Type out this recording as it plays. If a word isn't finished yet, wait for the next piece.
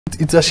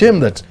It's a shame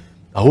that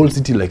a whole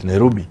city like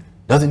Nairobi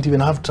doesn't even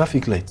have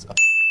traffic lights.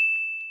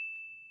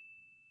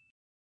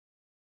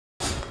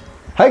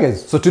 Hi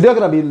guys, so today we're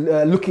going to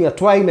be looking at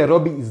why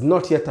Nairobi is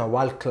not yet a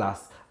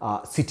world-class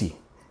city.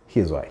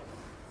 Here's why.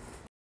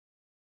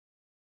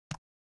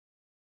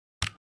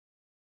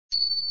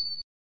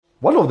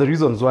 One of the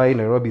reasons why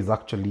Nairobi is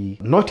actually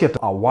not yet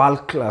a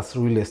world-class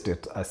real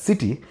estate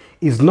city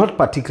is not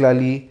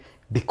particularly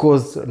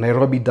because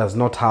Nairobi does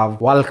not have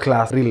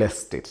world-class real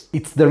estate.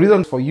 It's the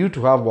reason for you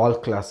to have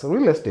world-class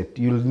real estate.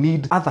 You'll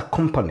need other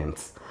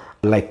components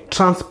like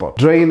transport,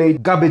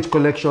 drainage, garbage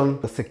collection,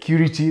 the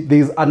security.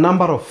 There's a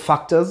number of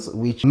factors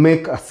which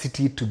make a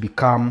city to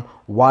become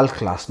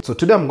world-class. So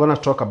today I'm going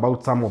to talk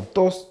about some of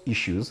those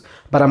issues,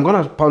 but I'm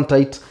going to point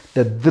out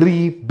the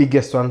three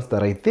biggest ones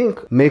that I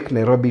think make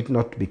Nairobi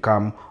not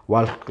become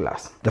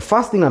world-class. The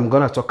first thing I'm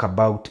going to talk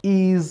about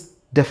is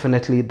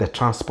definitely the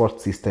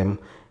transport system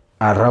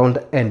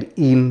around and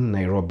in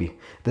Nairobi.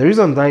 The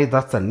reason why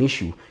that's an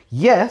issue,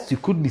 yes, you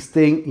could be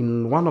staying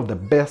in one of the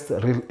best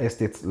real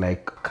estates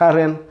like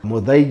Karen,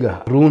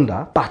 Muthaiga,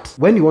 Runda, but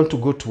when you want to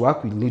go to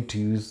work, you need to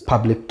use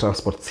public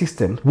transport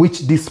system,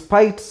 which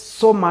despite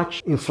so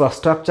much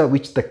infrastructure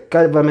which the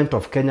government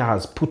of Kenya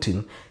has put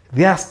in,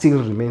 there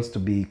still remains to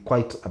be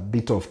quite a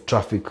bit of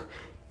traffic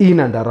in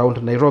and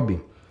around Nairobi.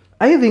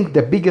 I think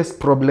the biggest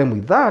problem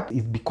with that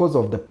is because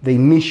of the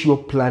initial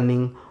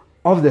planning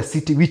of the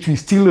city, which we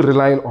still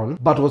rely on,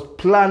 but was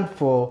planned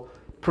for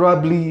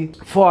probably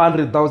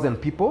 400,000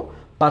 people,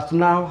 but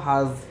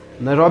now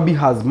Nairobi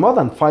has more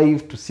than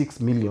 5 to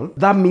 6 million.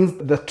 That means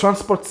the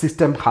transport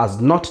system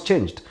has not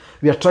changed.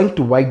 We are trying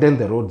to widen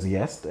the roads,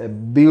 yes,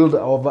 build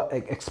over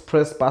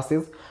express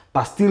passes,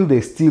 but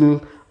there's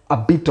still a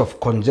bit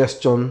of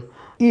congestion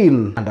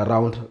in and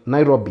around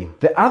Nairobi.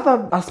 The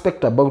other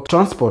aspect about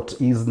transport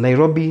is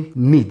Nairobi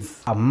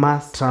needs a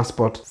mass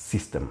transport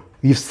system.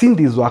 We've seen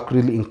this work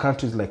really in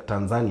countries like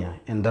Tanzania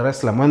and Dar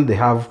es Salaam when they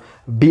have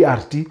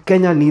BRT.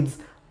 Kenya needs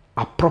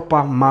a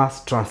proper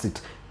mass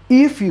transit.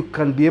 If you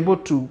can be able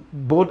to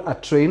board a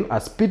train, a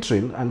speed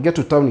train, and get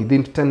to town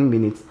within 10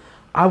 minutes,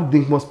 I would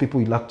think most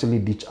people will actually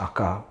ditch a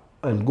car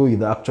and go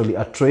either actually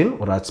a train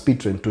or a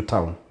speed train to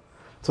town,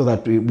 so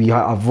that we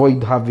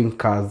avoid having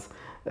cars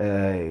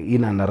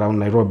in and around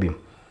Nairobi.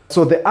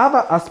 So the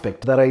other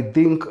aspect that I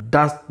think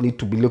does need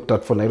to be looked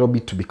at for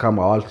Nairobi to become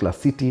a world-class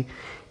city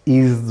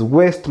is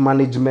waste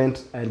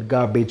management and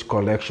garbage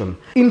collection.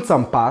 In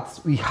some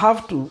parts, we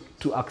have to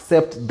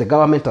accept the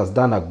government has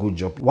done a good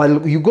job.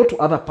 While you go to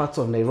other parts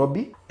of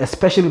Nairobi,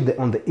 especially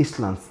on the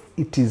eastlands,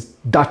 it is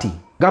dirty.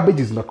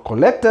 Garbage is not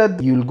collected.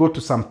 You'll go to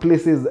some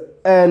places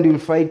and you'll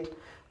find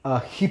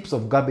heaps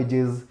of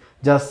garbages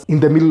just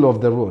in the middle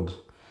of the road.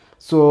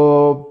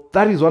 So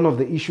that is one of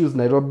the issues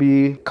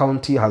Nairobi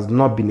County has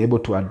not been able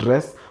to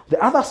address.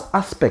 The other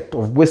aspect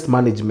of waste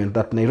management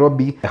that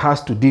Nairobi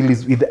has to deal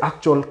is with the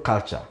actual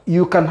culture.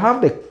 You can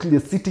have the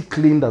city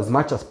cleaned as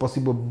much as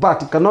possible,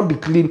 but it cannot be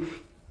clean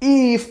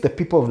if the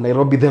people of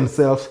Nairobi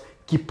themselves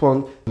keep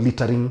on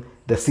littering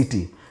the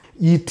city.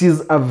 It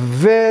is a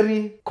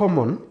very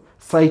common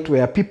sight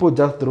where people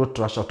just throw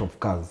trash out of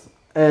cars,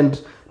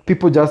 and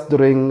people just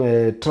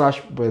throwing trash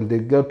when they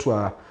go to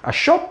a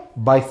shop,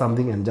 buy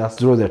something and just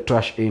throw the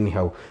trash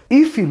anyhow.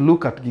 If you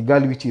look at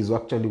Kigali, which is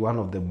actually one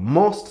of the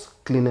most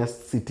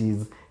cleanest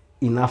cities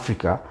in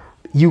Africa,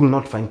 you will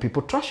not find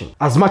people trashing.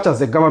 As much as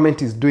the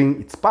government is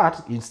doing its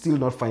part, you'll still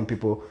not find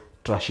people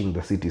trashing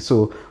the city.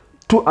 So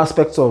two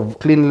aspects of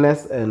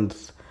cleanliness and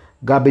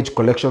garbage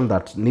collection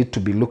that need to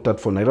be looked at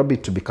for Nairobi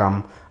to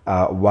become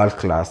a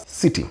world-class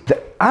city.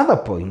 The other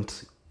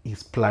point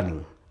is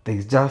planning. There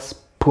is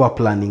just poor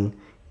planning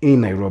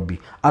in Nairobi.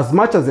 As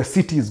much as the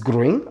city is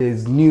growing, there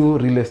is new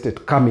real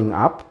estate coming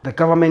up. The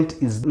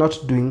government is not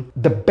doing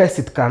the best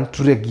it can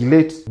to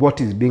regulate what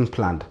is being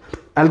planned.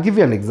 I'll give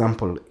you an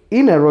example.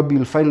 In Nairobi,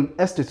 you'll find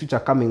estates which are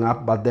coming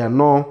up, but there are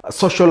no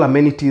social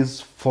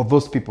amenities for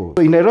those people.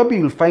 So in Nairobi,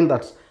 you'll find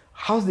that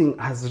housing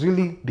has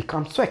really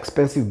become so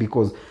expensive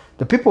because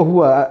the people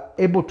who are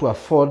able to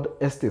afford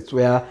estates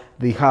where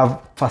they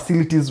have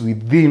facilities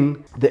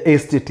within the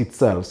estate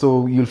itself.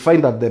 So you'll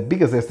find that the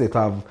biggest estates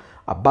have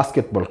a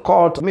basketball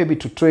court, maybe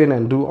to train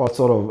and do all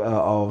sort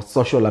of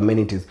social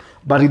amenities.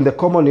 But in the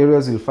common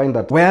areas, you'll find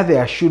that where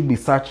there should be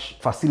such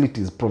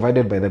facilities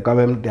provided by the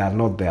government, they are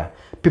not there.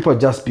 People are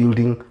just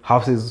building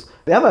houses.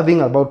 The other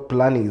thing about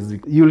planning is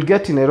you'll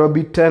get in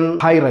Nairobi 10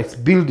 high-rise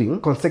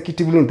buildings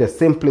consecutively in the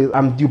same place,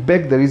 and you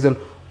beg the reason,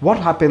 what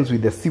happens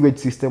with the sewage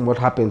system? What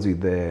happens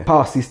with the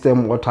power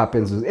system? What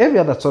happens with every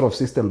other sort of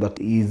system that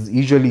is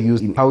usually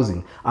used in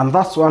housing? And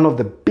that's one of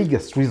the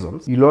biggest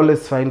reasons. You'll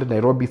always find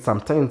Nairobi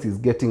sometimes is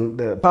getting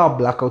the power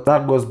blackout.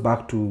 That goes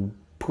back to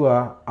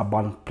poor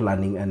urban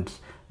planning and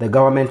the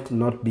government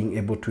not being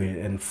able to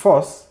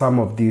enforce some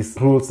of these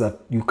rules that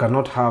you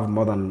cannot have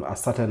more than a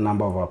certain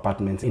number of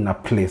apartments in a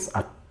place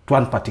at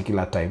one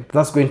particular time.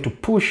 That's going to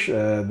push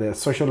the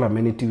social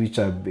amenity, which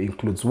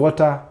includes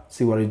water,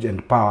 sewerage,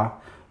 and power,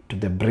 to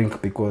the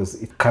brink because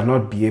it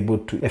cannot be able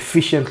to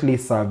efficiently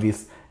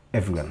service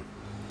everyone.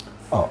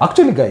 Oh,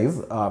 actually,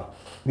 guys,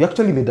 We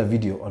actually made a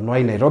video on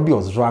why Nairobi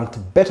was ranked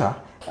better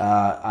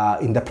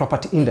in the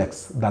property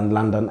index than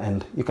London,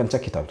 and you can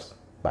check it out.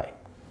 Bye.